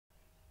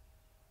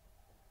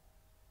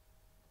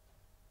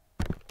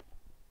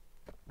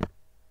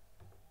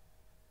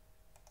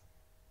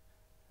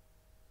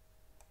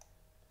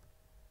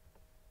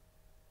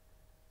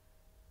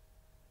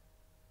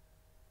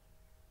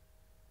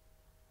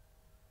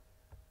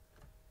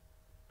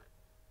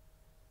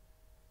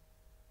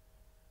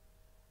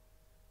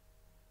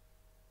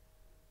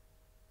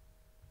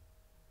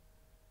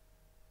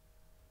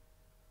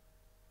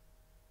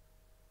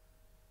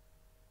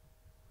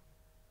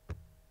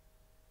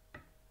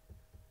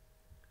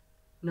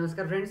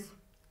नमस्कार फ्रेंड्स,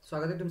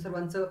 स्वागत आहे तुम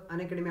सर्वांचं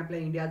अनअकॅडमी आपल्या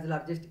India's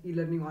largest e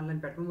learning online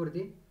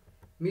प्लॅटफॉर्मवरती।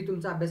 मी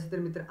तुमचा अभ्यासेतर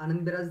मित्र आनंद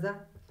बिराजदार।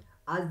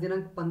 आज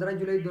दिनांक 15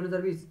 जुलै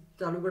 2020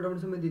 चालू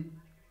घडामोडींसंबंधित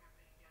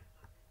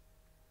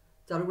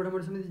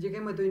जे काही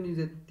महत्त्वाचे न्यूज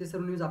आहेत ते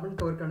सर्व न्यूज आपण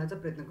कव्हर करण्याचा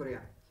प्रयत्न करूया।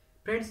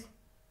 फ्रेंड्स,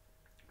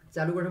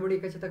 चालू घडामोडी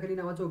एका छताखाली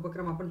नावाचा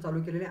उपक्रम आपण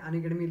चालू केलेला आहे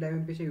अनअकॅडमी लाईव्ह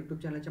MPSC यूट्यूब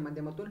चॅनलच्या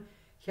माध्यमातून।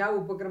 ह्या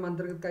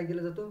उपक्रमांतर्गत काय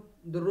केलं जातं,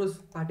 दररोज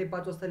पहाटे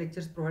 5 वाजता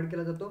लेक्चर्स प्रोव्हाइड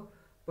केला जातो।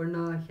 पण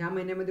ह्या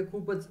महिन्यामध्ये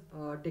खूपच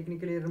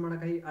टेक्निकल एरर म्हणा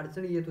काही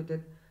अडचणी येत होत्या,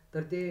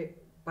 तर ते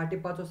पहाटे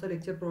 5 वाजता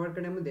लेक्चर प्रोव्हाइड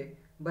करण्यामध्ये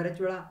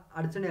बऱ्याच वेळा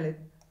अडचणी आल्यात।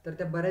 तर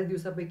त्या बऱ्याच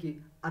दिवसापैकी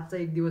आजचा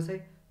एक दिवस आहे,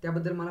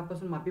 त्याबद्दल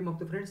मनापासून माफी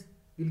मागतो फ्रेंड्स,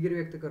 दिलगिरी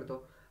व्यक्त करतो।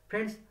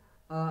 फ्रेंड्स,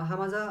 हा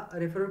माझा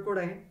रेफरल कोड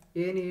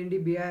आहे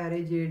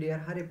ANANDBIRAJADR।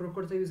 हा रेफरल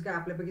कोडचा यूज काय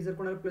आपल्यापैकी जर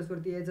कोणाला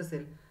प्लसवरती यायचं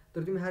असेल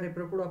तर तुम्ही हा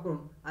रेफरल कोड वापरून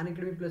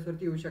अनअकॅडमी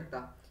प्लसवरती येऊ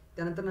शकता।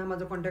 त्यानंतर हा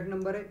माझा कॉन्टॅक्ट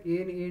नंबर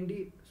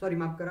आहे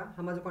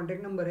हा माझा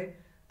कॉन्टॅक्ट नंबर आहे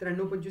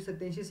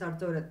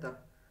 9325876074।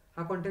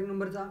 हा कॉन्टॅक्ट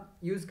नंबरचा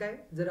यूज काय,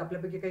 जर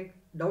आपल्यापैकी काही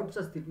डाऊट्स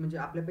असतील, म्हणजे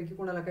आपल्यापैकी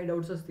कोणाला काही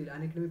डाऊट्स असतील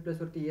अनअकॅडमी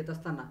प्लसवरती येत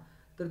असताना,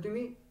 तर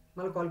तुम्ही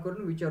मला कॉल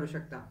करून विचारू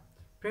शकता।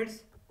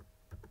 फ्रेंड्स,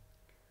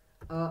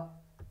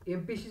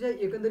 MPSCच्या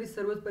एकंदरीत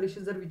सर्वच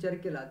परीक्षा जर विचार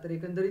केला तर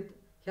एकंदरीत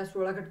ह्या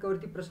 16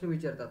 घटकावरती प्रश्न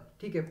विचारतात।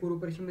 ठीक आहे, पूर्व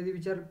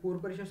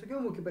परीक्षा असो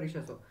किंवा मुख्य परीक्षा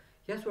असो,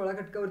 ह्या 16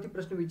 घटकावरती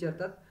प्रश्न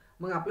विचारतात।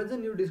 मग आपलं जर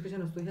न्यू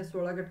डिस्कशन असतो ह्या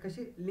 16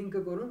 घटकाशी लिंक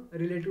करून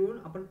रिलेटिव्ह होऊन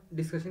आपण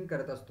डिस्कशन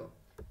करत असतो।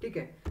 ठीक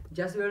आहे,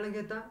 जास्त वेळ न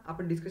घेता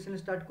आपण डिस्कशन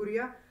स्टार्ट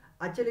करूया।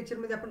 आजच्या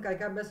लेक्चरमध्ये आपण काय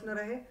काय अभ्यासणार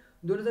आहे,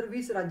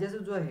 2020 राज्याचा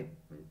जो आहे,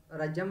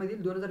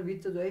 राज्यामधील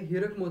 2020चा जो आहे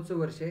हिरक महोत्सव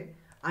वर्ष आहे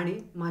आणि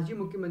माजी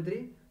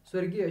मुख्यमंत्री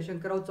स्वर्गीय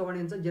शंकरराव चव्हाण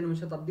यांचा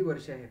जन्मशताब्दी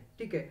वर्ष आहे।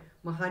 ठीक आहे,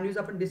 मग हा न्यूज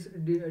आपण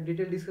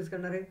डिटेल डिस्कस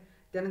करणार आहे।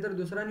 त्यानंतर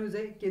दुसरा न्यूज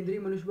आहे, केंद्रीय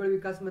मनुष्यबळ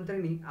विकास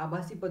मंत्र्यांनी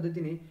आभासी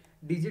पद्धतीने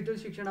डिजिटल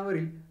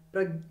शिक्षणावरील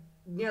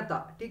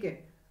प्रज्ञाता ठीक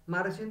आहे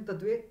मार्गदर्शन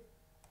तत्वे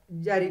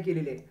जारी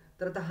केलेले आहे।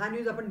 तर आता हा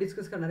न्यूज आपण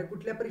डिस्कस करणार आहे।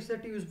 कुठल्या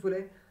परीक्षेसाठी युजफुल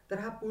आहे, तर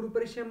हा पूर्व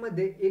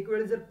परीक्षेमध्ये एक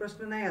वेळ जर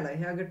प्रश्न नाही आला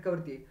ह्या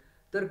घटकावरती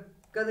तर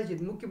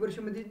कदाचित मुख्य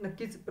परीक्षेमध्ये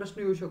नक्कीच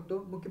प्रश्न येऊ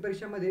शकतो। मुख्य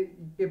परीक्षेमध्ये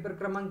पेपर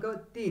क्रमांक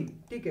 3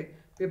 ठीक आहे,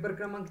 पेपर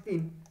क्रमांक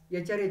 3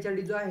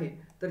 HRD जो आहे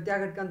तर त्या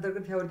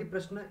घटकांतर्गत ह्यावरती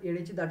प्रश्न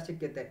येण्याची दाट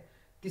शक्यता आहे।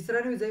 तिसरा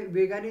न्यूज आहे,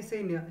 वेगाने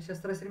सैन्य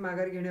शस्त्रास्त्रे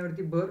माघार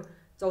घेण्यावरती भर।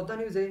 चौथा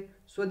न्यूज आहे,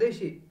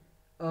 स्वदेशी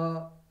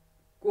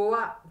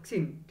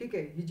कोवॅक्सिन ठीक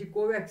आहे, ही जी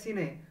कोवॅक्सिन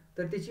आहे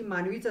तर त्याची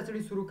मानवी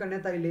चाचणी सुरू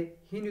करण्यात आलेली आहे।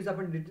 ही न्यूज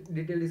आपण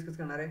डिटेल डिस्कस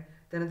करणार आहे।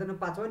 त्यानंतर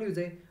पाचवा न्यूज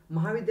आहे,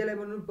 महाविद्यालय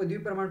म्हणून पदवी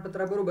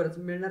प्रमाणपत्राबरोबरच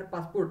मिळणार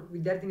पासपोर्ट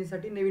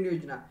विद्यार्थिनीसाठी नवीन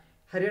योजना।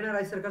 हरियाणा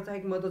राज्य सरकारचा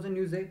एक महत्त्वाचा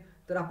न्यूज आहे,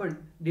 तर आपण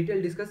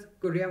डिटेल डिस्कस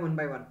करूया वन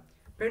बाय वन।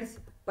 फ्रेंड्स,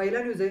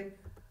 पहिला न्यूज आहे,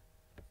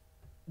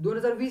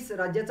 2020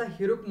 राज्याचा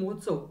हिरक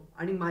महोत्सव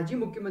आणि माजी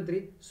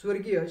मुख्यमंत्री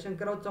स्वर्गीय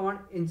शंकरराव चव्हाण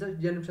यांचा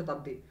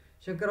जन्मशताब्दी।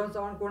 शंकरराव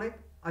चव्हाण कोण आहेत,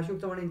 अशोक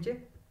चव्हाण यांचे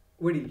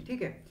वडील।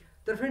 ठीक आहे,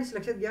 तर फ्रेंड्स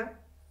लक्षात घ्या,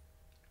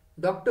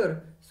 डॉक्टर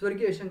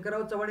स्वर्गीय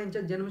शंकरराव चव्हाण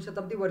यांच्या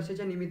जन्मशताब्दी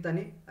वर्षाच्या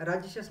निमित्ताने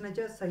राज्य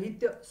शासनाच्या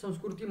साहित्य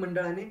संस्कृती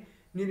मंडळाने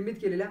निर्मित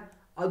केलेल्या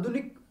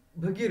आधुनिक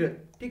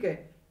भगीरथ ठीक आहे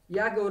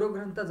या गौरव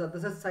ग्रंथाचा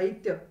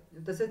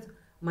तसेच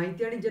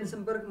माहिती आणि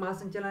जनसंपर्क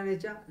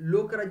महासंचालनालयाच्या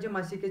लोकराज्य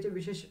मासिकेच्या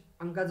विशेष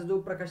अंकाचा जो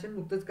प्रकाशन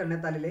नुकतंच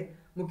करण्यात आलेले आहे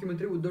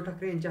मुख्यमंत्री उद्धव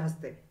ठाकरे यांच्या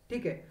हस्ते।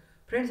 ठीक आहे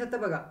फ्रेंड्स, आता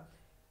बघा,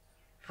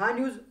 हा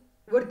न्यूज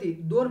वरती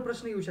दोन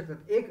प्रश्न येऊ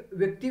शकतात। एक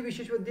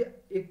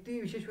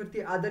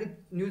व्यक्तिविशेषवरती आधारित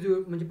न्यूज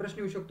म्हणजे प्रश्न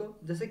येऊ शकतो,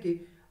 जसे की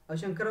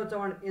शंकरराव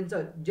चव्हाण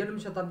यांचा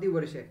जन्मशताब्दी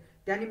वर्ष आहे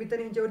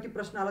त्यानिमित्ताने यांच्यावरती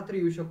प्रश्न आला तरी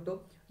येऊ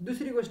शकतो।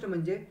 दुसरी गोष्ट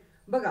म्हणजे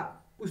बघा,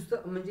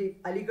 पुस्तक म्हणजे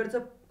अलीकडचं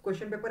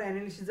क्वेश्चन पेपर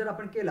ॲनालिसिस जर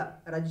आपण केला,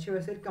 राज्यसेवा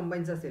असेल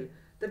कंबाईनचा असेल,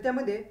 तर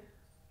त्यामध्ये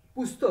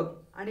पुस्तक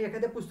आणि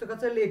एखाद्या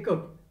पुस्तकाचा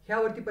लेखक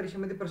ह्यावरती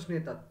परीक्षेमध्ये प्रश्न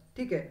येतात।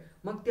 ठीक आहे,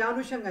 मग त्या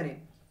अनुषंगाने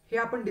हे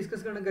आपण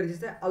डिस्कस करणं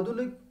गरजेचं आहे।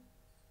 आधुनिक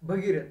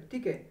भगीरथ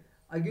ठीक आहे,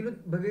 अगिनुत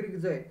भगीरथ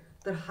जो आहे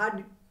तर हा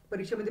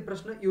परीक्षेमध्ये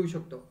प्रश्न येऊ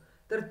शकतो।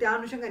 तर त्या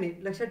अनुषंगाने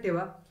लक्षात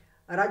ठेवा,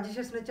 राज्य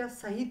शासनाच्या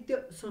साहित्य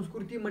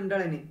संस्कृती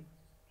मंडळाने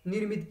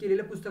निर्मित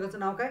केलेल्या पुस्तकाचं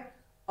नाव काय,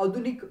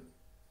 आधुनिक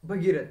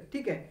भगीरथ।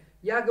 ठीक आहे,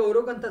 या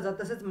गौरव ग्रंथाचा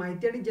तसेच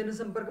माहिती आणि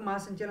जनसंपर्क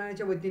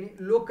महासंचालनालयाच्या वतीने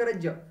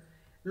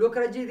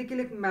लोकराज्य देखील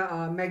एक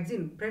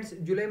मॅगझिन फ्रेंड्स,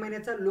 जुलै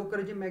महिन्याचा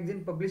लोकराज्य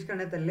मॅगझिन पब्लिश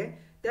करण्यात आलेले आहे।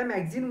 त्या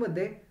मॅगझिन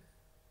मध्ये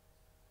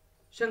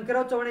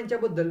शंकरराव चव्हाण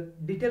यांच्याबद्दल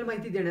डिटेल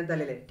माहिती देण्यात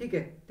आलेली आहे। ठीक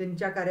आहे,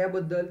 त्यांच्या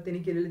कार्याबद्दल,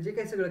 त्यांनी केलेले जे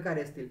काही सगळं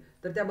कार्य असतील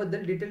तर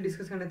त्याबद्दल डिटेल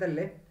डिस्कस करण्यात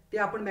आलेलं आहे, ते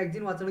आपण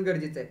मॅगझिन वाचणं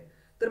गरजेचं आहे।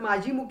 तर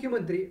माजी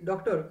मुख्यमंत्री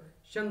डॉक्टर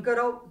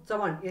शंकरराव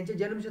चव्हाण यांच्या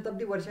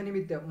जन्मशताब्दी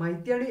वर्षानिमित्त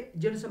माहिती आणि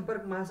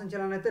जनसंपर्क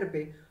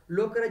महासंचालनालयातर्फे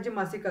लोकराज्य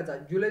मासिकाचा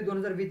जुलै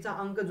 2020चा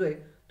अंक जो आहे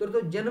तर तो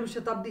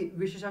जन्मशताब्दी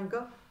विशेषांक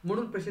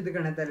म्हणून प्रसिद्ध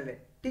करण्यात आलेला आहे।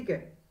 ठीक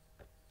आहे,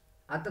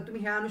 आता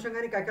तुम्ही ह्या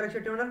अनुषंगाने काय काय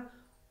लक्षात ठेवणार,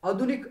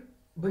 आधुनिक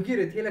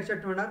भगीरथ हे लक्षात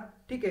ठेवणार।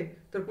 ठीक आहे,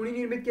 तर कुणी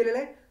निर्मित केलेलं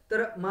आहे,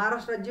 तर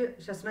महाराष्ट्र राज्य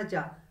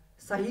शासनाच्या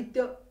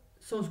साहित्य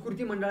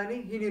संस्कृती मंडळाने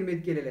हे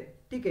निर्मित केलेलं आहे।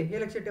 ठीक आहे,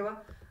 हे लक्षात ठेवा।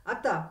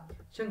 आता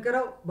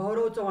शंकरराव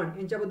भाऊराव चव्हाण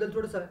यांच्याबद्दल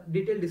थोडंसं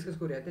डिटेल डिस्कस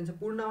करूया। त्यांचं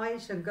पूर्ण नाव आहे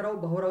शंकरराव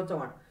भाऊराव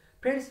चव्हाण।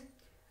 फ्रेंड्स,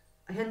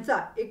 ह्यांचा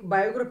एक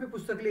बायोग्राफी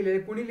पुस्तक लिहिलेलं आहे।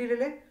 कुणी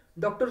लिहिलेलं आहे,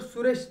 डॉक्टर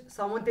सुरेश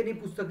सावंत यांनी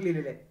पुस्तक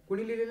लिहिलेलं आहे।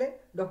 कुणी लिहिलेलं आहे,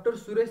 डॉक्टर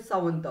सुरेश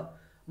सावंत।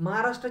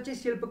 महाराष्ट्राचे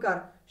शिल्पकार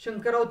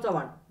शंकरराव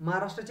चव्हाण,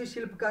 महाराष्ट्राचे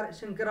शिल्पकार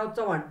शंकरराव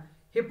चव्हाण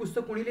हे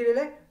पुस्तक कोणी लिहिलेलं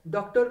आहे?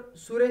 डॉक्टर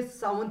सुरेश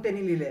सावंत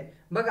यांनी लिहिले आहे.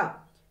 बघा,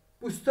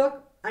 पुस्तक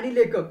आणि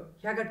लेखक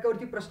ह्या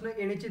घटकावरती प्रश्न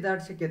येण्याची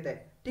दाट शक्यता आहे.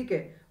 ठीक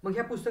आहे, मग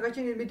ह्या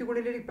पुस्तकाची निर्मिती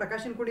कोणी केली,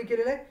 प्रकाशन कोणी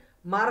केलेलं आहे?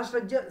 महाराष्ट्र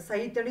राज्य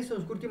साहित्य आणि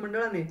संस्कृती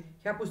मंडळाने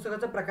ह्या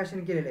पुस्तकाचं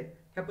प्रकाशन केलेलं आहे.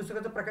 ह्या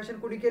पुस्तकाचं प्रकाशन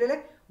कोणी केलेलं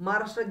आहे?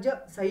 महाराष्ट्र राज्य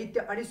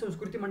साहित्य आणि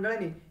संस्कृती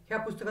मंडळाने ह्या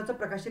पुस्तकाचं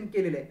प्रकाशन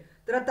केलेलं आहे.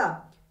 तर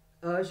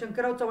आता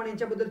शंकरराव चव्हाण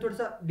यांच्याबद्दल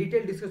थोडंसं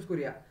डिटेल डिस्कस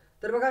करूया.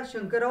 तर बघा,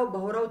 शंकरराव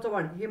भाऊराव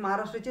चव्हाण हे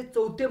महाराष्ट्राचे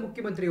 4थे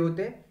मुख्यमंत्री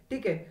होते.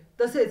 ठीक आहे,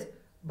 तसेच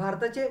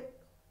भारताचे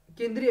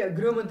केंद्रीय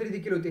गृहमंत्री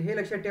देखील होते, हे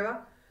लक्षात ठेवा.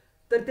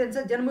 तर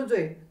त्यांचा जन्म जो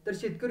आहे तर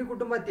शेतकरी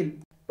कुटुंबातील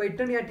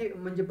पैठण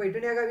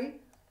या गावी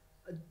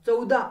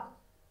 14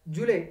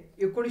 जुलै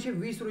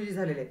 1920 रोजी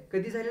झालेले.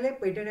 कधी झालेले?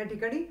 पैठण या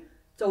ठिकाणी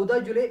 14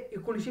 जुलै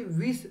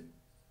 1920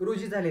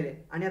 रोजी झालेले.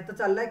 आणि आता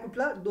चाललाय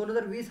कुठला?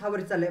 2020 हा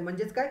वर्ष चाललाय,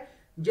 म्हणजेच काय,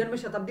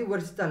 जन्मशताब्दी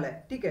वर्ष चाललाय.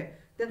 ठीक आहे,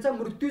 त्यांचा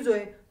मृत्यू जो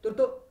आहे तर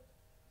तो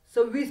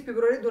 26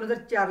 फेब्रुवारी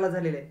 2004 ला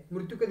झालेला आहे.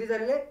 मृत्यू कधी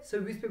झालेला आहे?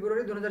 26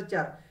 फेब्रुवारी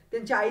 2004.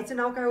 त्यांच्या आईचं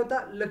नाव काय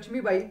होतं?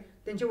 लक्ष्मीबाई.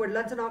 त्यांच्या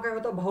वडिलांचं नाव काय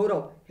होतं?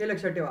 भाऊराव. हे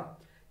लक्षात ठेवा.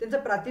 त्यांचं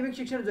प्राथमिक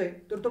शिक्षण जो आहे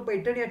तर तो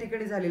पैठण या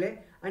ठिकाणी झालेलं आहे.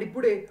 आणि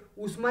पुढे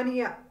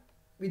उस्मानिया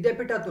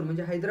विद्यापीठातून,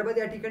 म्हणजे हैदराबाद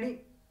या ठिकाणी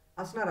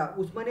असणारा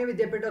उस्मानिया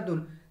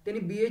विद्यापीठातून त्यांनी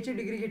BA ची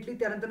डिग्री घेतली.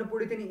 त्यानंतर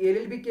पुढे त्यांनी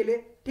LLB केले.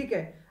 ठीक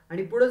आहे,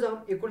 आणि पुढे जाऊन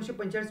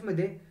 1945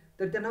 मध्ये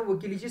तर त्यांना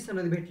वकिलीची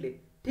सनद भेटली.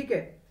 ठीक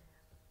आहे,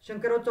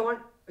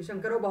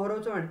 शंकरराव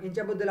भाऊराव चव्हाण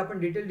यांच्याबद्दल आपण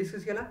डिटेल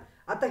डिस्कस केला.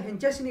 आता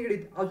ह्यांच्याशी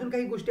निगडीत अजून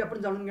काही गोष्टी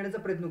आपण जाणून घेण्याचा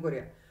प्रयत्न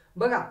करूया.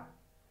 बघा,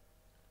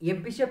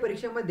 MPSC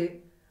परीक्षेमध्ये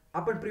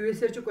आपण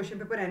प्रिव्हियस इयरचे क्वेश्चन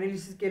पेपर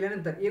अनालिसिस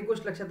केल्यानंतर एक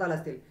गोष्ट लक्षात आला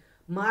असेल,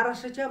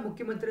 महाराष्ट्राच्या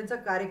मुख्यमंत्र्यांचा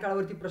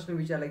कार्यकाळावरती प्रश्न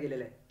विचारला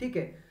गेलेला आहे. ठीक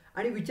आहे,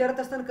 आणि विचारत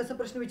असताना कसं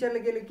प्रश्न विचारले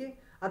गेले की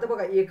आता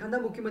बघा, एखादा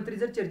मुख्यमंत्री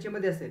जर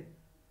चर्चेमध्ये असेल,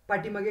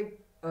 पाठीमागे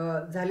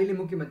झालेले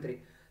मुख्यमंत्री,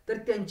 तर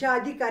त्यांच्या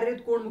आधी कार्यरत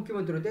कोण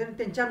मुख्यमंत्री होते आणि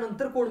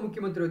त्यांच्यानंतर कोण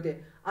मुख्यमंत्री होते,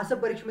 असं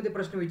परीक्षेमध्ये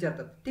प्रश्न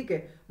विचारतात. ठीक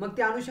आहे, मग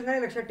त्या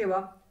अनुषंगाने लक्षात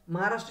ठेवा,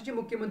 महाराष्ट्राचे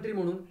मुख्यमंत्री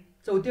म्हणून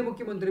 4थे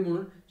मुख्यमंत्री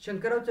म्हणून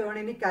शंकरराव चव्हाण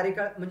यांनी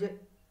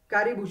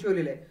कार्य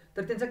भूषवलेलं आहे.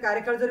 तर त्यांचा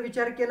कार्यकाळ जर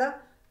विचार केला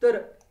तर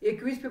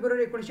 21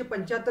 फेब्रुवारी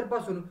 1975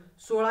 पासून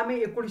 16 मे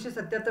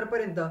 1977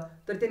 पर्यंत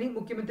तर त्यांनी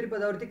मुख्यमंत्री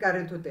पदावरती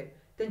कार्यरत होते.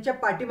 त्यांच्या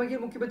पाठीमागे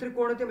मुख्यमंत्री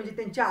कोण होते, म्हणजे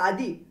त्यांच्या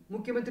आधी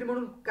मुख्यमंत्री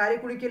म्हणून कार्य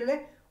कोणी केलेलं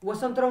आहे?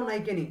 वसंतराव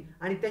नाईक यांनी.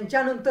 आणि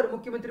त्यांच्यानंतर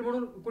मुख्यमंत्री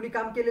म्हणून कोणी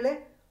काम केलेलं आहे,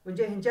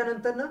 म्हणजे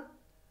ह्यांच्यानंतर ना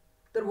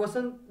तर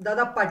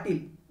वसंतदादा पाटील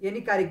यांनी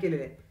कार्य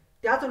केलेलं आहे.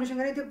 त्याच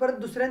अनुषंगाने ते परत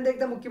दुसऱ्यांदा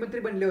एकदा मुख्यमंत्री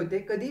बनले होते.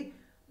 कधी?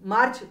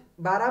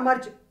 12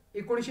 मार्च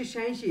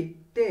 1986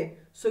 ते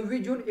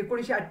 26 जून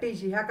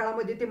 1988 ह्या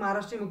काळामध्ये ते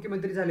महाराष्ट्राचे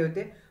मुख्यमंत्री झाले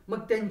होते. मग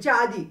त्यांच्या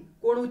आधी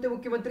कोण होते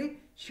मुख्यमंत्री?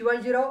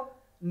 शिवाजीराव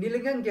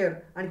निलंगेकर.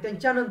 आणि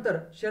त्यांच्यानंतर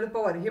शरद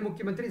पवार हे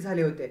मुख्यमंत्री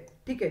झाले होते.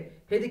 ठीक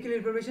आहे, हे देखील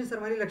इन्फॉर्मेशन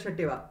सर्वांनी लक्षात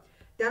ठेवा.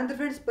 त्यानंतर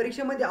फ्रेंड्स,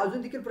 परीक्षेमध्ये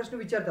अजून देखील प्रश्न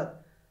विचारतात.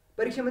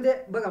 परीक्षेमध्ये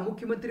बघा,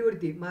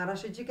 मुख्यमंत्रीवरती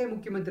महाराष्ट्राचे काही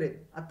मुख्यमंत्री आहेत,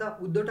 आता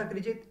उद्धव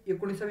ठाकरेचे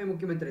 19वे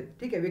मुख्यमंत्री आहेत.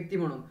 ठीक आहे, व्यक्ती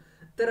म्हणून.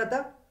 तर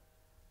आता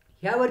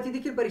ह्यावरती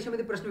देखील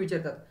परीक्षेमध्ये प्रश्न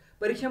विचारतात.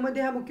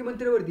 परीक्षेमध्ये ह्या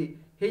मुख्यमंत्र्यावरती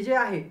हे जे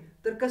आहे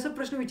तर कसं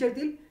प्रश्न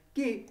विचारतील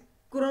की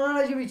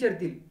क्रोनॉलॉजी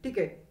विचारतील. ठीक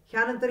आहे,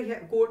 ह्यानंतर हे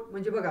कोण,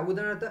 म्हणजे बघा,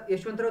 उदाहरणार्थ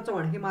यशवंतराव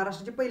चव्हाण हे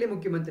महाराष्ट्राचे पहिले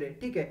मुख्यमंत्री आहे.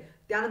 ठीक आहे,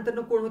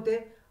 त्यानंतर कोण होते?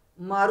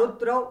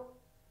 मारुतराव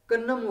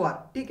कन्नमवार.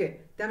 ठीक आहे,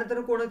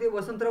 त्यानंतर कोण होते?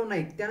 वसंतराव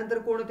नाईक. त्यानंतर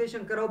कोण होते?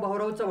 शंकरराव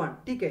भाऊराव चव्हाण.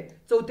 ठीक आहे,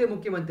 4थे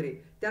मुख्यमंत्री.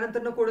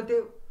 त्यानंतर कोण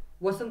होते?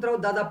 वसंतराव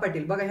दादा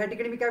पाटील. बघा, ह्या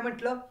ठिकाणी मी काय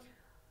म्हटलं,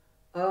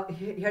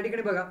 ह्या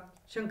ठिकाणी बघा,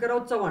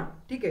 शंकरराव चव्हाण.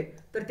 ठीक आहे,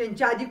 तर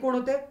त्यांच्या आधी कोण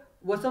होते?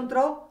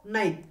 वसंतराव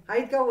नाईक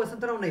आहेत का?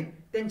 वसंतराव नाईक.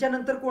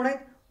 त्यांच्यानंतर कोण आहेत?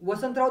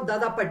 वसंतराव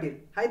दादा पाटील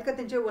आहेत का?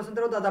 त्यांचे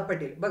वसंतराव दादा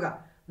पाटील. बघा,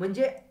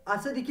 म्हणजे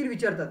असं देखील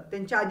विचारतात,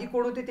 त्यांच्या आधी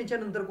कोण होते,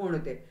 त्यांच्यानंतर कोण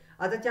होते.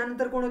 आता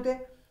त्यानंतर कोण होते?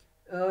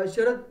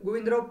 शरद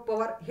गोविंदराव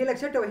पवार. हे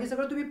लक्षात ठेवा, हे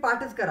सगळं तुम्ही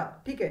पाठच करा.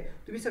 ठीक आहे,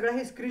 तुम्ही सगळं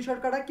हे स्क्रीनशॉट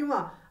काढा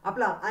किंवा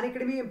आपला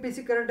अनअकॅडमी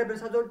MPSC करंट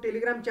अफेअर्स हा जो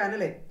टेलिग्राम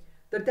चॅनल आहे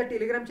तर त्या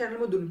टेलिग्राम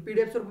चॅनलमधून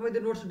PDF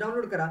स्वरूपामध्ये नोट्स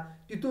डाउनलोड करा.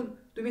 तिथून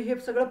तुम्ही हे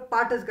सगळं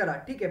पाठच करा.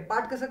 ठीक आहे,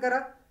 पाठ कसं करा?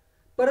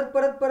 परत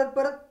परत परत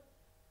परत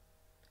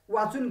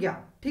वाचून घ्या.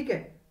 ठीक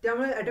आहे,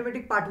 त्यामुळे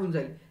ऑटोमॅटिक पाठ होऊन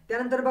जाईल.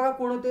 त्यानंतर बघा,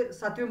 कोण होते?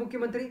 7वे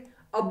मुख्यमंत्री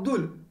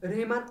अब्दुल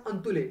रेहमान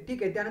अंतुले.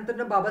 ठीक आहे,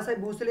 त्यानंतर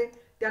बाबासाहेब भोसले.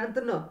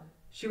 त्यानंतर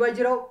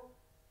शिवाजीराव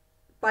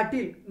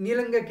पाटील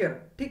निलंगेकर.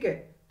 ठीक आहे,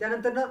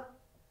 त्यानंतर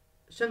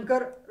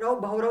शंकरराव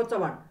भाऊराव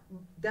चव्हाण.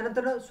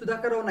 त्यानंतर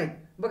सुधाकरराव नाईक.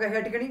 बघा, ह्या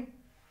ठिकाणी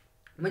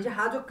म्हणजे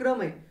हा जो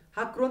क्रम आहे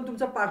हा क्रम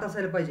तुमचा पाठ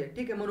असायला पाहिजे.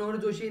 ठीक आहे, मनोहर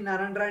जोशी,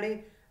 नारायण राणे,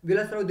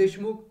 विलासराव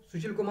देशमुख,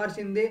 सुशील कुमार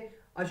शिंदे,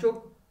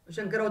 अशोक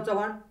शंकरराव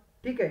चव्हाण.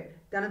 ठीक आहे,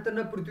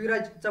 त्यानंतर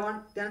पृथ्वीराज चव्हाण,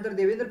 त्यानंतर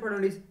देवेंद्र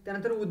फडणवीस,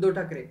 त्यानंतर उद्धव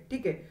ठाकरे.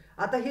 ठीक आहे,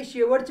 आता हे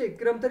शेवटचे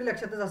क्रम तरी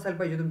लक्षातच असायला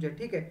पाहिजे तुमचे.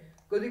 ठीक आहे,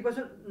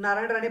 कधीपासून?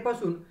 नारायण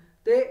राणेपासून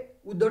ते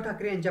उद्धव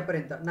ठाकरे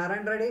यांच्यापर्यंत.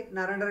 नारायण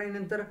राणे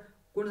नंतर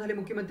कोण झाले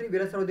मुख्यमंत्री?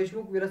 विलासराव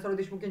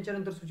देशमुख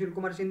यांच्यानंतर सुशील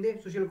कुमार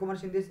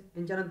शिंदे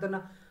यांच्यानंतर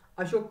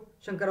अशोक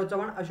शंकरराव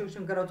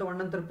चव्हाण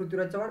नंतर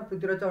पृथ्वीराज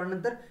चव्हाण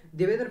नंतर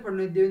देवेंद्र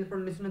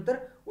फडणवीस नंतर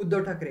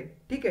उद्धव ठाकरे.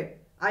 ठीक आहे,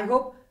 आय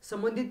होप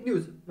संबंधित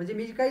न्यूज म्हणजे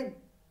मी काही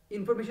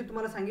इन्फॉर्मेशन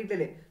तुम्हाला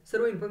सांगितलेले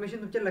सर्व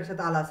इन्फॉर्मेशन तुमच्या लक्षात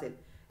आला असेल.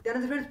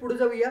 त्यानंतर फ्रेंड्स पुढे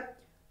जाऊया.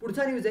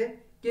 पुढचा न्यूज आहे,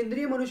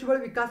 केंद्रीय मनुष्यबळ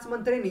विकास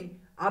मंत्र्यांनी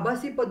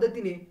आभासी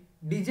पद्धतीने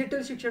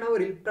डिजिटल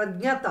शिक्षणावरील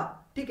प्रज्ञाता,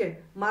 ठीक आहे,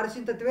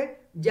 मार्गदर्शक तत्वे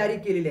जारी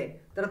केलेली आहे.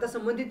 तर आता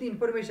संबंधित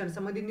इन्फॉर्मेशन,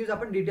 संबंधित न्यूज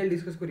आपण डिटेल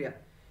डिस्कस करूया.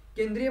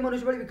 केंद्रीय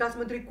मनुष्यबळ विकास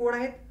मंत्री कोण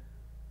आहेत?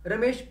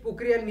 रमेश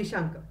पोखरियाल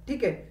निशांक,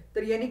 ठीक आहे.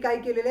 तर यांनी काय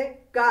केलेलं आहे,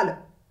 काल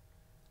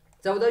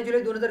 14 जुलै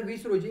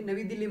 2020 रोजी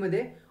नवी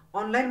दिल्लीमध्ये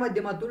ऑनलाईन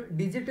माध्यमातून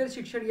डिजिटल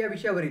शिक्षण या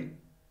विषयावरील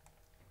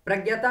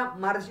प्रज्ञाता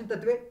मार्गदर्शक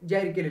तत्वे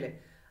जाहीर केलेले आहे.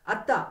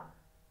 आता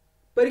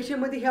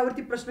परीक्षेमध्ये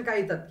ह्यावरती प्रश्न काय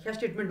येतात ह्या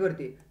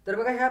स्टेटमेंटवरती, तर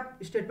बघा ह्या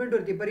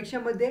स्टेटमेंटवरती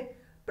परीक्षेमध्ये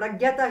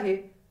प्रज्ञाता हे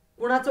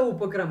कुणाचा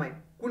उपक्रम आहे,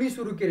 कुणी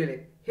सुरू केलेले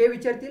आहे हे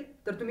विचारतील.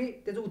 तर तुम्ही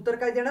त्याचं उत्तर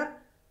काय देणार?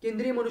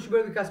 केंद्रीय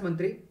मनुष्यबळ विकास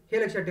मंत्री,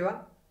 हे लक्षात ठेवा.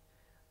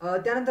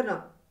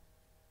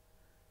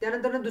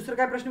 त्यानंतर दुसरं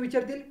काय प्रश्न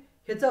विचारतील,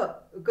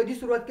 ह्याचं कधी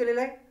सुरुवात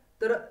केलेलं आहे,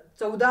 तर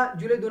 14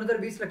 जुलै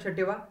 2020 लक्षात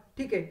ठेवा,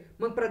 ठीक आहे.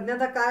 मग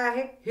प्रज्ञाता काय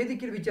आहे हे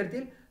देखील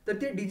विचारतील. तर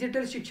ते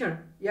डिजिटल शिक्षण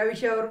या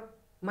विषयावर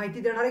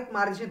माहिती देणारं एक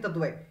मार्गदर्शक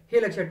तत्व आहे,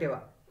 हे लक्षात ठेवा,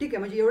 ठीक आहे.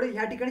 म्हणजे एवढे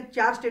ह्या ठिकाणी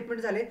 4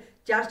 स्टेटमेंट झाले,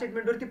 4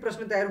 स्टेटमेंटवरती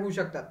प्रश्न तयार होऊ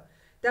शकतात.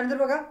 त्यानंतर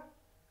बघा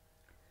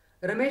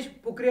रमेश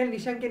पोखरियाल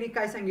निशांक यांनी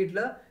काय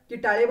सांगितलं की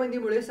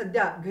टाळेबंदीमुळे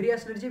सध्या घरी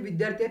असणारे जे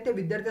विद्यार्थी आहेत त्या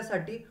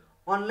विद्यार्थ्यांसाठी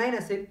ऑनलाईन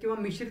असेल किंवा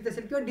मिश्रित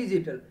असेल किंवा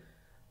डिजिटल,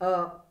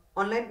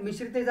 ऑनलाईन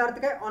मिश्रित याचा अर्थ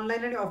काय,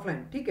 ऑनलाईन आणि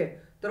ऑफलाईन, ठीक आहे.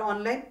 तर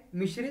ऑनलाईन,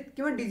 मिश्रित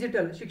किंवा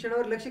डिजिटल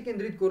शिक्षणावर लक्ष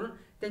केंद्रित करून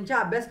त्यांच्या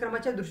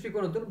अभ्यासक्रमाच्या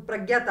दृष्टिकोनातून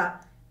प्रज्ञाता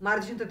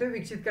मार्गदर्शक तत्वे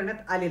विकसित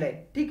करण्यात आलेलं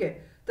आहे, ठीक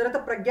आहे. तर आता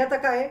प्रज्ञाता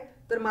काय आहे,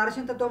 तर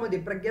मार्गदर्शक तत्वामध्ये,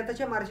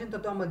 प्रज्ञाताच्या मार्गदर्शक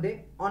तत्वामध्ये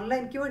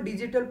ऑनलाईन किंवा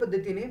डिजिटल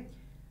पद्धतीने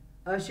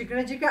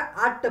शिकण्याचे काय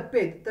 8 टप्पे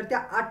आहेत. तर त्या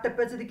 8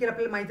 टप्प्याचं देखील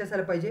आपल्याला माहिती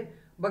असायला पाहिजे.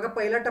 बघा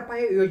पहिला टप्पा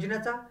आहे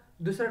योजनेचा,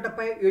 दुसरा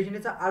टप्पा आहे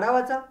योजनेचा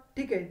आढावाचा,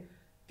 ठीक आहे.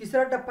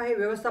 तिसरा टप्पा आहे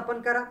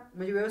व्यवस्थापन करा,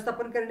 म्हणजे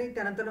व्यवस्थापन करणे,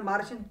 त्यानंतर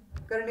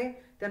मार्गदर्शन करणे,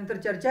 त्यानंतर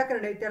चर्चा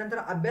करणे, त्यानंतर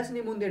अभ्यास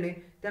नेमून देणे,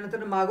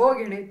 त्यानंतर मागोवा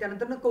घेणे,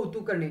 त्यानंतर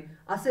कौतुक करणे,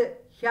 असे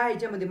ह्या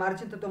ह्याच्यामध्ये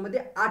मार्गदर्शक तत्वामध्ये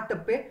 8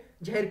 टप्पे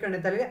जाहीर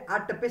करण्यात आलेले,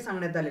 8 टप्पे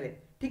सांगण्यात आलेले,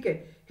 ठीक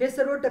आहे. हे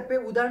सर्व टप्पे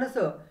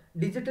उदाहरणासह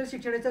डिजिटल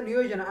शिक्षणाचं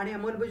नियोजन आणि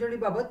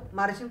अंमलबजावणीबाबत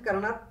मार्गदर्शन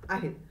करणार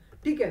आहेत,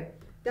 ठीक आहे.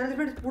 त्यानंतर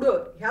फ्रेंड्स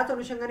पुढं ह्याच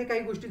अनुषंगाने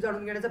काही गोष्टी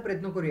जाणून घेण्याचा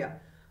प्रयत्न करूया.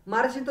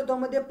 मार्गदर्शक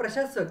तत्वामध्ये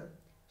प्रशासक,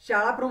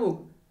 शाळा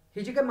प्रमुख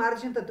हे जे काही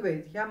मार्गदर्शक तत्व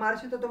आहेत, ह्या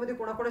मार्गदर्शक तत्वामध्ये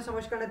कोणाकोणा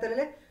समावेश करण्यात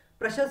आलेले,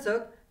 प्रशासक,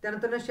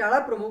 त्यानंतर शाळा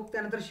प्रमुख,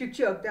 त्यानंतर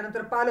शिक्षक,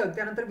 त्यानंतर पालक,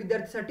 त्यानंतर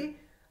विद्यार्थ्यांसाठी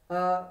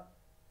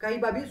काही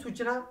बाबी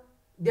सूचना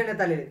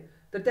देण्यात आलेल्या आहेत.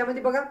 तर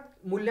त्यामध्ये बघा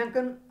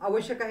मूल्यांकन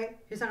आवश्यक आहे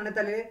हे सांगण्यात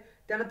आलेले.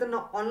 त्यानंतर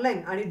ऑनलाईन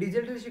आणि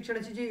डिजिटल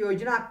शिक्षणाची जी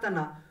योजना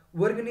आखताना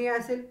वर्गणीय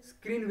असेल,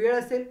 स्क्रीन वेळ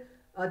असेल,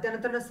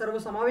 त्यानंतर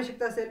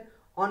सर्वसमावेशकता असेल,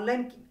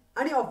 ऑनलाईन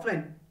आणि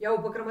ऑफलाईन या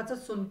उपक्रमाचं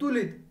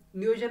संतुलित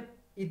नियोजन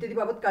इत्यादी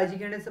बाबत काळजी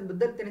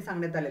घेण्याबद्दल त्यांनी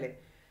सांगण्यात आलेले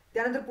आहे.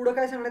 त्यानंतर पुढे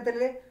काय सांगण्यात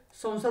आलेले,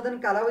 संसाधन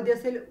कालावधी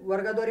असेल,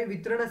 वर्गाद्वारे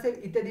वितरण असेल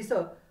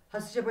इत्यादीसह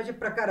हस्तक्षेपाचे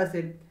प्रकार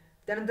असेल.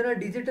 त्यानंतर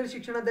डिजिटल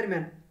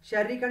शिक्षणादरम्यान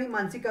शारीरिक आणि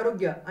मानसिक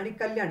आरोग्य आणि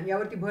कल्याण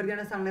यावरती भर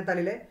देण्यास सांगण्यात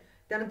आलेलं आहे.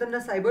 त्यानंतर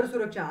सायबर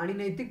सुरक्षा आणि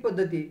नैतिक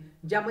पद्धती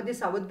ज्यामध्ये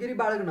सावधगिरी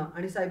बाळगणं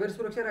आणि सायबर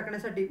सुरक्षा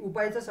राखण्यासाठी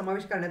उपायाचा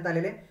समावेश करण्यात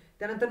आलेला आहे.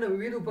 त्यानंतर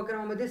विविध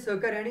उपक्रमामध्ये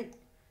सहकार्य आणि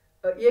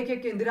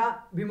एक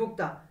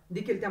केंद्राभिमुखता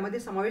देखील त्यामध्ये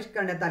समावेश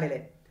करण्यात आलेला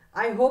आहे.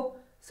 आय होप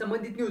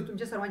संबंधित न्यूज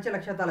तुमच्या सर्वांच्या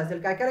लक्षात आला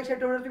असेल. काय काय लक्षात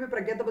ठेवणार तुम्ही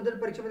प्रज्ञाताबद्दल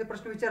परीक्षेमध्ये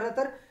प्रश्न विचारला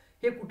तर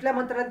हे कुठल्या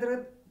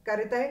मंत्रालयात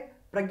कार्यरत आहे?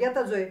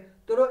 प्रज्ञाता जो आहे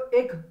तो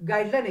एक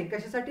गाईडलाईन आहे,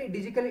 कशासाठी,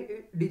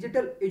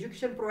 डिजिटल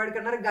एज्युकेशन प्रोव्हाइड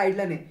करणारा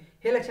गाईडलाईन आहे,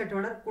 हे लक्षात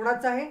ठेवणार.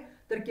 कोणाचं आहे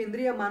तर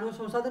केंद्रीय मानव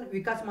संसाधन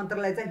विकास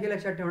मंत्रालयाचा, हे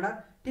लक्षात ठेवणार,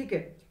 ठीक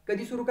आहे.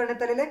 कधी सुरू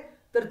करण्यात आलेले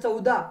तर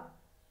 14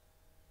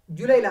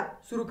 जुलैला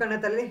सुरू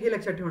करण्यात आलेले, हे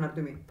लक्षात ठेवणार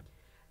तुम्ही.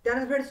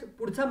 त्यानंतर फ्रेंड्स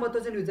पुढचा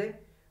महत्त्वाचा न्यूज आहे,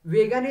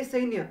 वेगाने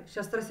सैन्य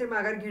शस्त्रास्त्रे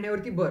माघार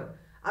घेण्यावरती भर.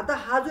 आता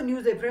हा जो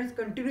न्यूज आहे फ्रेंड्स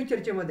कंटिन्यू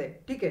चर्चेमध्ये आहे,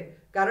 ठीक आहे.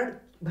 कारण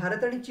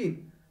भारत आणि चीन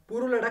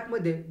पूर्व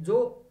लडाखमध्ये जो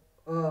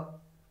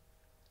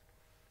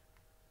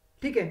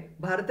ठीक आहे,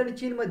 भारत आणि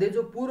चीनमध्ये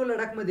जो पूर्व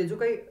लडाखमध्ये जो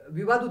काही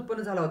विवाद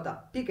उत्पन्न झाला होता,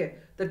 ठीक आहे,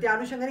 तर त्या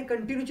अनुषंगाने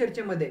कंटिन्यू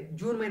चर्चेमध्ये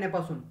जून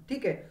महिन्यापासून,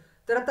 ठीक आहे.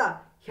 तर आता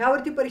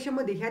ह्यावरती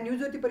परीक्षेमध्ये, ह्या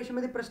न्यूजवरती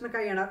परीक्षेमध्ये प्रश्न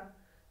काय येणार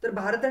तर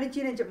भारत आणि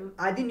चीन यांच्या,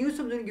 आधी न्यूज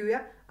समजून घेऊया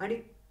आणि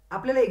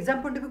आपल्याला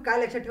एक्झाम पॉईंट ऑफ व्ह्यू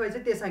काय लक्षात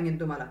ठेवायचं ते सांगेन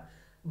तुम्हाला.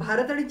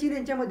 भारत आणि चीन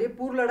यांच्यामध्ये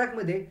पूर्व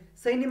लडाखमध्ये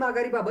सैन्य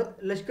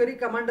माघारीबाबत लष्करी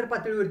कमांडर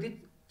पातळीवरती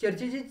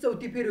चर्चेची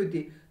 4थी फेरी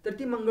होती, तर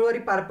ती मंगळवारी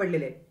पार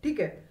पडलेली आहे,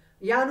 ठीक आहे.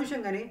 या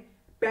अनुषंगाने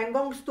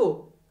पँगॉन्ग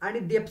त्सो आणि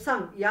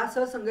देप्सांग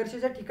यासह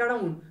संघर्षाच्या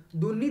ठिकाणाहून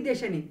दोन्ही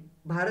देशांनी,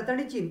 भारत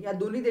आणि चीन या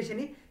दोन्ही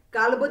देशांनी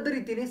कालबद्ध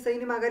रीतीने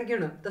सैन्य माघार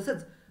घेणं,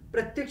 तसंच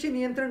प्रत्यक्ष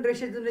नियंत्रण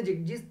रेषेच्या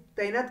नजीक जी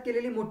तैनात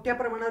केलेली मोठ्या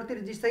प्रमाणावरती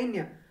जी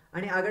सैन्य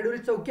आणि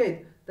आघाडीवरील चौक्या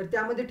आहेत, तर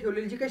त्यामध्ये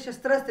ठेवलेली जी काही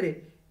शस्त्रास्त्रे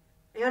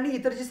आणि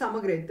इतर जी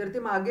सामग्री आहे तर ते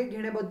मागे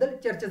घेण्याबद्दल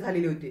चर्चा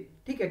झालेली होती,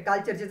 ठीक आहे. काल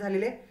चर्चा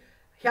झालेली आहे.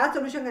 ह्याच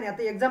अनुषंगाने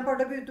आता एक्झाम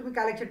पॉईंट ऑफ व्ह्यू तुम्ही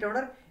काय लक्षात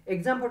ठेवणार,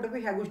 एक्झाम पॉईंट ऑफ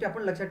व्ह्यू ह्या गोष्टी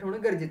आपण लक्षात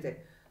ठेवणं गरजेचं आहे.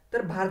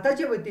 तर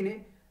भारताच्या वतीने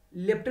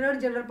लेफ्टनंट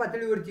जनरल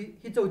पातळीवरची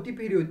ही 4थी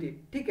फेरी होती,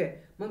 ठीक आहे.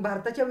 मग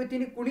भारताच्या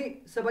वतीने कुणी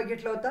सहभाग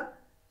घेतला होता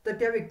तर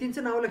त्या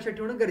व्यक्तींचं नाव लक्षात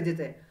ठेवणं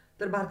गरजेचं आहे.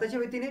 तर भारताच्या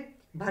वतीने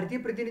भारतीय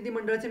प्रतिनिधी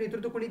मंडळाचं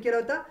नेतृत्व कुणी केलं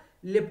होता,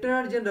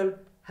 लेफ्टनंट जनरल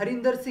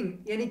हरिंदर सिंग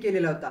यांनी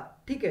केलेला होता,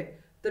 ठीक आहे.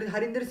 तर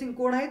हरिंदर सिंग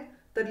कोण आहेत,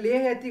 तर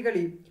लेह या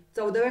ठिकाणी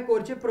 14व्या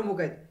कोरचे प्रमुख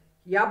आहेत.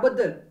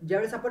 याबद्दल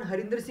ज्यावेळेस आपण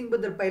हरिंदर सिंग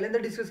बद्दल पहिल्यांदा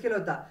डिस्कस केला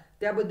होता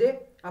त्यामध्ये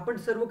आपण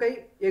सर्व काही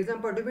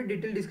exam point of view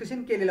detail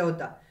discussion केलेला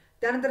होता.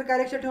 त्यानंतर काय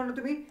लक्षात ठेवणार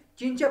तुम्ही,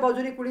 चीनच्या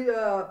बाजूने कुणी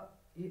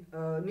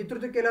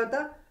नेतृत्व केला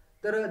होता,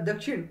 तर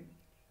दक्षिण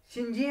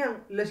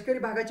शिंजियांग लष्करी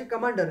भागाचे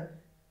कमांडर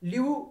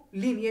लिऊ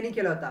लिन यांनी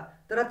केला होता.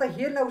 तर आता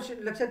हे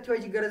लक्षात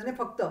ठेवायची गरज नाही,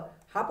 फक्त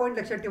हा पॉईंट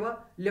लक्षात ठेवा,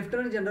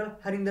 लेफ्टनंट जनरल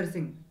हरिंदर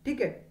सिंग.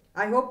 ठीक आहे,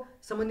 आय होप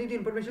संबंधित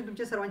इन्फॉर्मेशन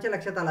तुमच्या सर्वांच्या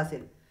लक्षात आला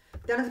असेल.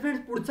 त्यानंतर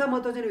फ्रेंड्स पुढचा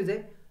महत्त्वाचा न्यूज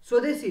आहे,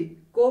 स्वदेशी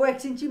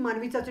कोवॅक्सिनची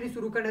मानवी चाचणी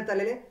सुरू करण्यात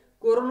आलेले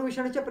कोरोना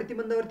विषाणूच्या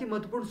प्रतिबंधावरती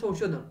महत्त्वपूर्ण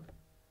संशोधन.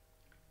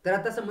 तर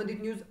आता संबंधित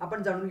न्यूज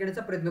आपण जाणून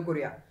घेण्याचा प्रयत्न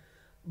करूया.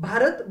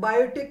 भारत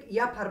बायोटेक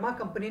या फार्मा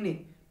कंपनीने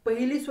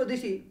पहिली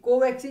स्वदेशी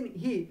कोवॅक्सिन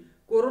ही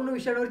कोरोना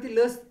विषाणूवरती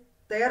लस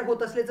तयार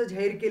होत असल्याचं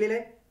जाहीर केलेलं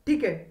आहे.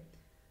 ठीक आहे,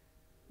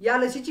 या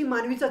लसीची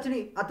मानवी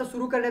चाचणी आता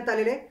सुरू करण्यात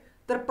आलेली आहे.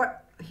 तर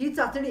ही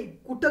चाचणी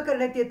कुठं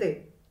करण्यात येते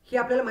हे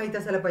आपल्याला माहिती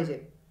असायला पाहिजे.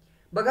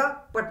 बघा,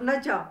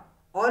 पटनाच्या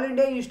all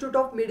India institute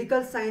of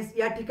medical science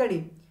या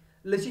ठिकाणी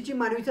लसीची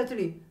मानवी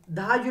चाचणी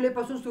 10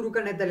 जुलैपासून सुरू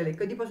करण्यात आलेली आहे.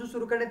 कधीपासून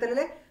सुरू करण्यात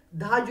आलेले आहे,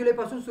 10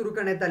 जुलैपासून सुरू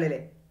करण्यात आलेले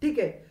आहे. ठीक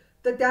आहे,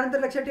 तर त्यानंतर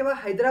लक्षात ठेवा,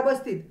 हैदराबाद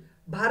स्थित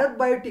भारत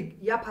बायोटेक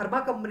या फार्मा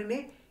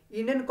कंपनीने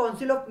Indian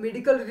council of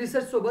medical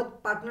research सोबत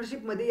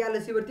पार्टनरशिपमध्ये या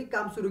लसीवरती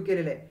काम सुरू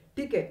केलेलं आहे.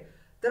 ठीक आहे,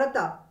 तर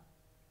आता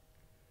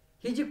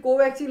ही जी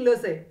कोवॅक्सिन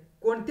लस आहे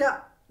कोणत्या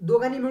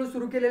दोघांनी मिळून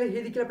सुरू केलेलं आहे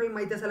हे देखील आपल्याला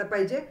माहिती असायला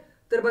पाहिजे.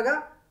 तर बघा,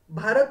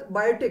 भारत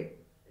बायोटेक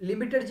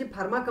लिमिटेड जी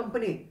फार्मा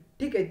कंपनी आहे,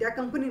 ठीक आहे, त्या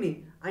कंपनीने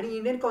आणि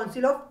इंडियन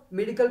काउन्सिल ऑफ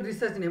मेडिकल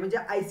रिसर्चने म्हणजे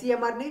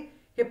ICMRने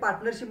हे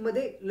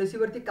पार्टनरशिपमध्ये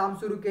लसीवरती काम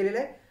सुरू केलेलं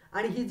आहे.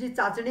 आणि ही जी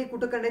चाचणी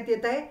कुठं करण्यात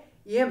येत आहे,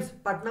 एम्स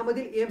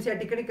पाटणामधील एम्स या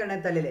ठिकाणी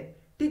करण्यात आलेले आहे.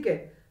 ठीक आहे,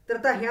 तर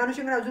आता ह्या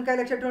अनुषंगाने अजून काय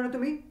लक्षात ठेवणार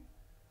तुम्ही,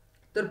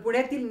 तर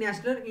पुण्यातील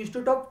नॅशनल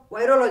इन्स्टिट्यूट ऑफ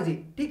व्हायरोलॉजी,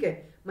 ठीक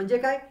आहे, म्हणजे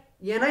काय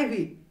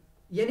NIV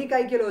यांनी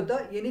काय केलं होतं,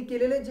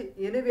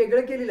 याने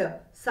वेगळं केलेलं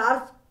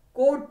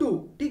SARS-CoV-2,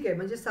 ठीक आहे,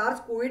 म्हणजे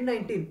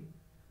SARS-CoV-19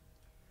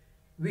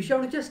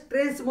 विषाणूच्या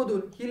स्ट्रेन्स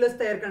मधून ही लस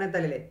तयार करण्यात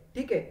आलेली आहे.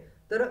 ठीक आहे,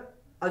 तर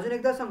अजून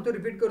एकदा सांगतो,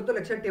 रिपीट करतो,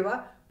 लक्षात ठेवा,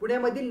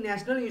 पुण्यामधील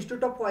नॅशनल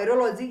इन्स्टिट्यूट ऑफ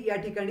व्हायरोलॉजी या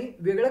ठिकाणी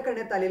वेगळं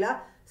करण्यात आलेला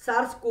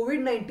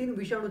SARS-CoV-19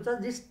 विषाणूचा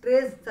जे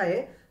स्ट्रेन्स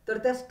आहे तर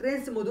त्या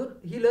स्ट्रेन्स मधून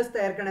ही लस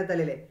तयार करण्यात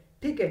आलेली आहे.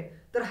 ठीक आहे,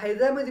 तर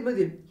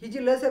हैदराबादमधील ही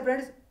जी लस आहे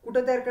फ्रेंड्स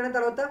कुठं तयार करण्यात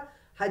आला होता,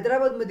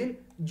 हैदराबादमधील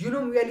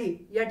जिनोम व्हॅली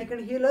या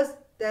ठिकाणी ही लस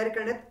तयार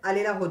करण्यात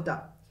आलेला होता.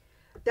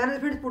 त्यानंतर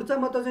फ्रेंड्स पुढचा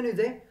महत्त्वाचा न्यूज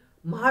आहे,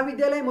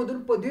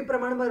 महाविद्यालयामधून पदवी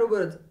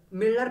प्रमाणाबरोबरच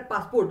मिळणार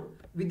पासपोर्ट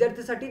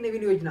विद्यार्थ्यांसाठी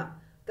नवीन योजना.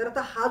 तर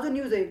आता हा जो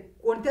न्यूज आहे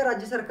कोणत्या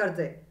राज्य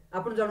सरकारचा आहे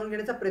आपण जाणून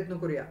घेण्याचा प्रयत्न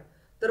करूया.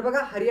 तर बघा,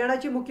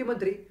 हरियाणाचे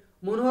मुख्यमंत्री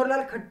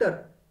मनोहरलाल खट्टर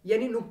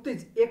यांनी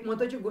नुकतीच एक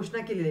महत्त्वाची घोषणा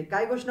केलेली आहे.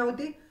 काय घोषणा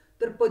होती,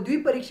 तर पदवी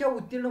परीक्षा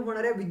उत्तीर्ण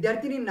होणाऱ्या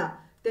विद्यार्थिनींना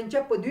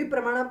त्यांच्या पदवी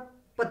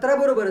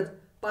प्रमाणपत्राबरोबरच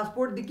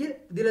पासपोर्ट देखील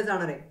दिलं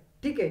जाणार आहे.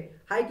 ठीक आहे,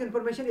 हा एक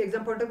information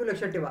exam point of view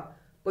लक्षात ठेवा.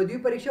 पदवी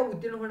परीक्षा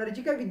उत्तीर्ण होणारी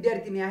जी काही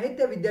विद्यार्थिनी आहेत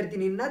त्या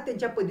विद्यार्थिनींना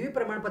त्यांच्या पदवी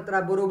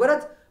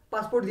प्रमाणपत्राबरोबरच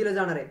पासपोर्ट दिलं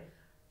जाणार आहे.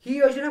 ही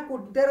योजना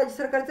कोणत्या राज्य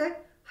सरकारचं आहे,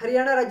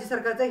 हरियाणा राज्य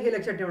सरकारचं आहे, हे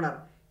लक्षात ठेवणार.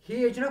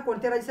 ही योजना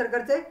कोणत्या राज्य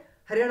सरकारचं आहे,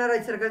 हरियाणा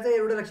राज्य सरकारचं आहे,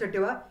 एवढं लक्षात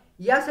ठेवा.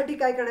 यासाठी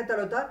काय करण्यात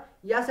आलं होतं,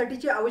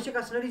 यासाठीची आवश्यक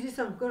असणारी जी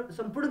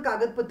संपूर्ण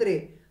कागदपत्रे,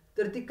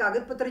 तर ती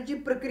कागदपत्राची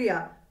प्रक्रिया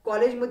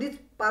कॉलेजमध्येच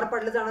पार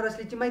पाडलं जाणार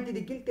असल्याची माहिती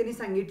देखील त्यांनी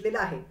सांगितलेलं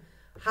आहे.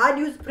 हा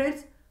न्यूज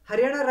फ्रेंड्स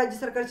हरियाणा राज्य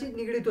सरकारशी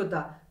निगडीत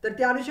होता. तर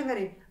त्या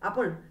अनुषंगाने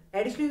आपण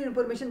ॲडिशनल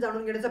इन्फॉर्मेशन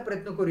जाणून घेण्याचा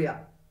प्रयत्न करूया.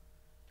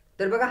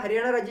 तर बघा,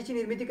 हरियाणा राज्याची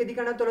निर्मिती कधी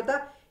करण्यात आला होता,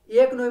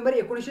 1 नोव्हेंबर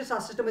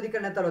 1966 मध्ये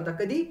करण्यात आला होता.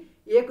 कधी,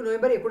 1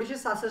 नोव्हेंबर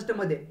 1966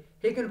 मध्ये.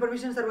 हे एक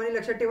इन्फॉर्मेशन सर्वांनी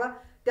लक्षात ठेवा.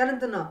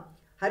 त्यानंतर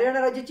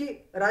हरियाणा राज्याची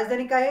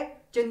राजधानी काय आहे,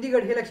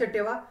 चंदीगड, हे लक्षात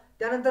ठेवा.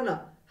 त्यानंतर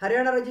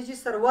हरियाणा राज्याची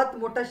सर्वात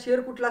मोठा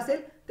शहर कुठला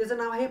असेल, त्याचं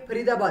नाव आहे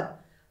फरीदाबाद.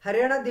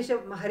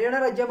 हरियाणा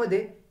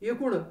राज्यामध्ये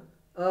एकूण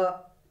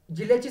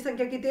जिल्ह्याची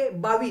संख्या किती आहे,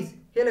 22,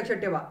 हे लक्षात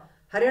ठेवा.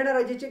 हरियाणा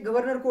राज्याचे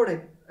गव्हर्नर कोण आहेत,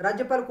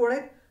 राज्यपाल कोण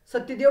आहेत,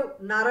 सत्यदेव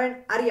नारायण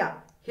आर्या,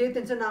 हे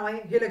त्यांचं नाव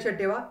आहे, हे लक्षात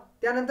ठेवा.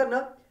 त्यानंतर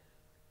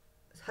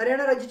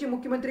हरियाणा राज्याचे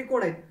मुख्यमंत्री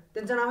कोण आहेत,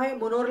 त्यांचं नाव आहे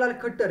मनोहरलाल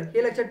खट्टर,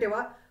 हे लक्षात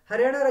ठेवा.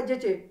 हरियाणा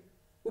राज्याचे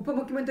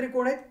उपमुख्यमंत्री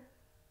कोण आहेत,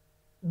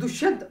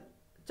 दुष्यंत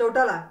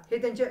चौटाला, हे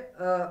त्यांचे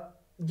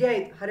जे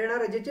आहेत हरियाणा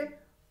राज्याचे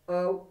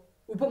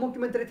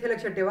उपमुख्यमंत्री, हे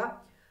लक्षात ठेवा.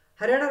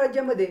 हरियाणा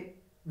राज्यामध्ये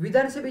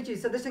विधानसभेची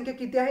सदस्य संख्या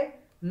किती आहे,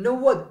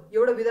 90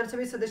 एवढं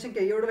विधानसभेची सदस्य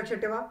संख्या, एवढं लक्षात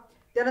ठेवा.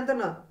 त्यानंतर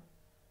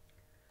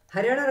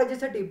हरियाणा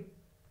राज्यासाठी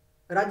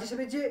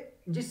राज्यसभेचे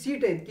जे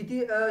सीट आहेत, किती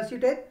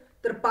सीट आहेत,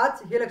 तर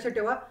 5, हे लक्षात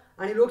ठेवा.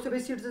 आणि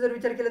लोकसभेची सीटचा जर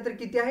विचार केला तर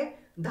किती आहे,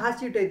 10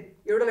 सीट आहेत,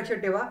 एवढं लक्षात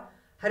ठेवा.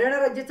 हरियाणा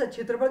राज्याचा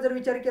क्षेत्रफळ जर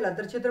विचार केला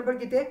तर क्षेत्रफळ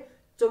किती आहे,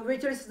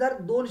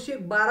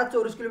 44,212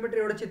 चौरस किलोमीटर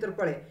एवढं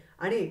क्षेत्रफळ आहे.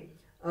 आणि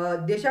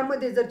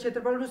देशामध्ये जर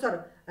क्षेत्रफळानुसार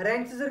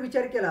रँकचा जर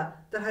विचार केला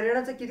तर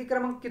हरियाणाचा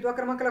कितवा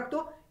क्रमांक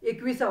लागतो,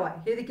 21वा,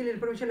 हे देखील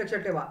इन्फॉर्मेशन लक्षात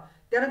ठेवा.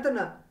 त्यानंतर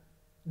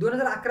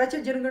 2011च्या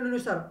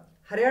जनगणनेनुसार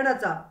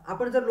हरियाणाचा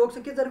आपण जर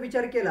लोकसंख्येचा जर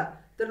विचार केला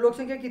तर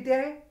लोकसंख्या किती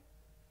आहे,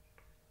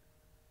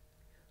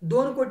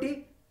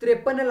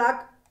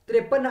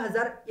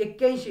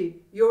 2,53,53,081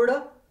 एवढं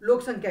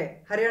लोकसंख्या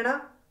आहे हरियाणा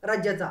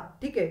राज्याचा,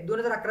 ठीक आहे,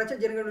 2011च्या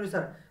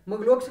जनगणनेनुसार.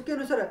 मग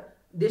लोकसंख्येनुसार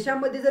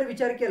देशामध्ये जर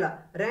विचार केला,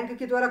 रँक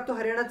कितवा लागतो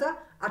हरियाणाचा?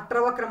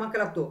 18वा क्रमांक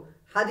लागतो.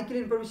 हा देखील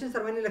इन्फॉर्मेशन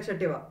सर्वांनी लक्षात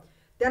ठेवा.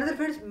 त्यानंतर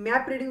फ्रेंड्स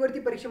मॅप रिडिंग वरती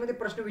परीक्षेमध्ये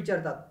प्रश्न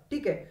विचारतात,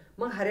 ठीक आहे.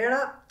 मग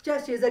हरियाणाच्या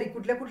शेजारी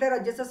कुठल्या कुठल्या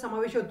राज्याचा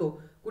समावेश होतो,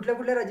 कुठल्या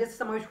कुठल्या राज्याचा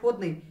समावेश होत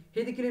नाही,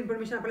 हे देखील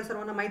इन्फॉर्मेशन आपल्या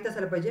सर्वांना माहित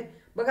असायला पाहिजे.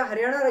 बघा,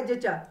 हरियाणा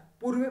राज्याच्या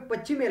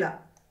पश्चिमेला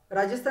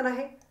राजस्थान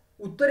आहे,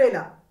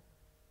 उत्तरेला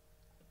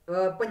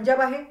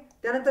पंजाब आहे,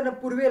 त्यानंतर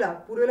पूर्वेला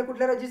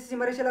कुठल्या राज्याची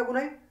सीमारेषा लागून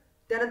आहे?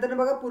 त्यानंतर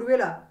बघा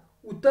पूर्वेला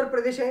उत्तर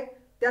प्रदेश आहे,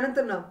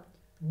 त्यानंतर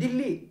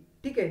दिल्ली,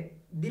 ठीक आहे,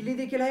 दिल्ली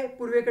देखील आहे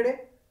पूर्वेकडे,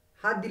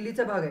 हा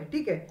दिल्लीचा भाग आहे,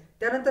 ठीक आहे.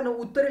 त्यानंतर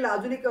उत्तरेला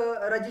अजून एक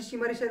राज्य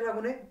सीमारेषा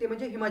लागून आहे, ते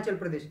म्हणजे हिमाचल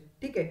प्रदेश,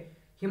 ठीक आहे.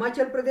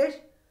 हिमाचल प्रदेश,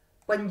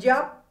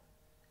 पंजाब,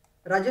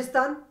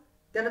 राजस्थान,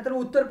 त्यानंतर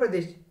उत्तर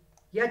प्रदेश,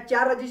 या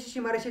 4 राज्याची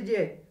सीमारेषा जी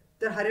आहे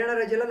तर हरियाणा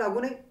राज्याला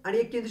लागून आहे. आणि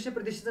एक केंद्रशासित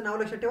प्रदेशाचं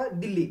नाव लक्षात ठेवा,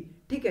 दिल्ली,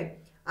 ठीक आहे.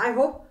 आय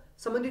होप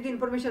संबंधित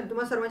इन्फॉर्मेशन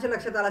तुम्हाला सर्वांच्या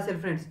लक्षात आलं असेल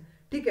फ्रेंड्स,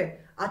 ठीक आहे.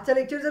 आजचा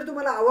लेक्चर जर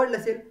तुम्हाला आवडलं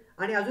असेल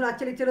आणि अजून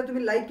आजच्या लेक्चरला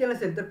तुम्ही लाईक केलं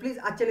असेल तर प्लीज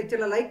आजच्या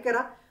लेक्चरला लाईक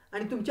करा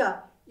आणि तुमच्या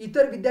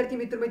इतर विद्यार्थी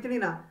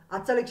मित्रमैत्रिणींना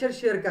आजचा लेक्चर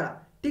शेअर करा,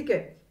 ठीक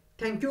आहे.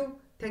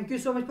 Thank you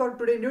so much for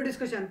today new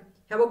discussion.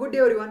 Have a good day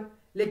everyone.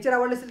 Lecture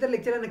आवडलं असेल तर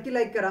लेक्चरला नक्की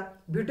लाईक करा.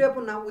 भेटूया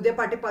पुन्हा उद्या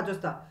पहाटे 5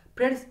 वाजता.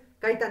 फ्रेंड्स,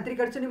 काही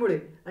तांत्रिक अडचणीमुळे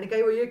आणि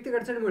काही वैयक्तिक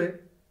अडचणीमुळे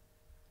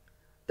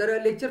तर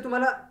लेक्चर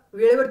तुम्हाला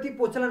वेळेवरती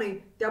पोहोचला नाही,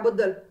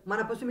 त्याबद्दल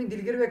मनापासून मी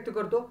दिलगिरी व्यक्त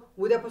करतो.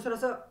 उद्यापासून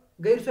असं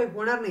गैरसोय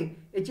होणार नाही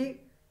याची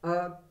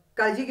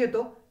काळजी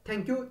घेतो.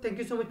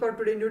 Thank you so much for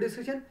today new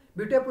discussion.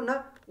 भेटूया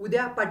पुन्हा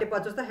उद्या पहाटे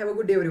 5 वाजता. Have a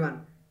good day everyone.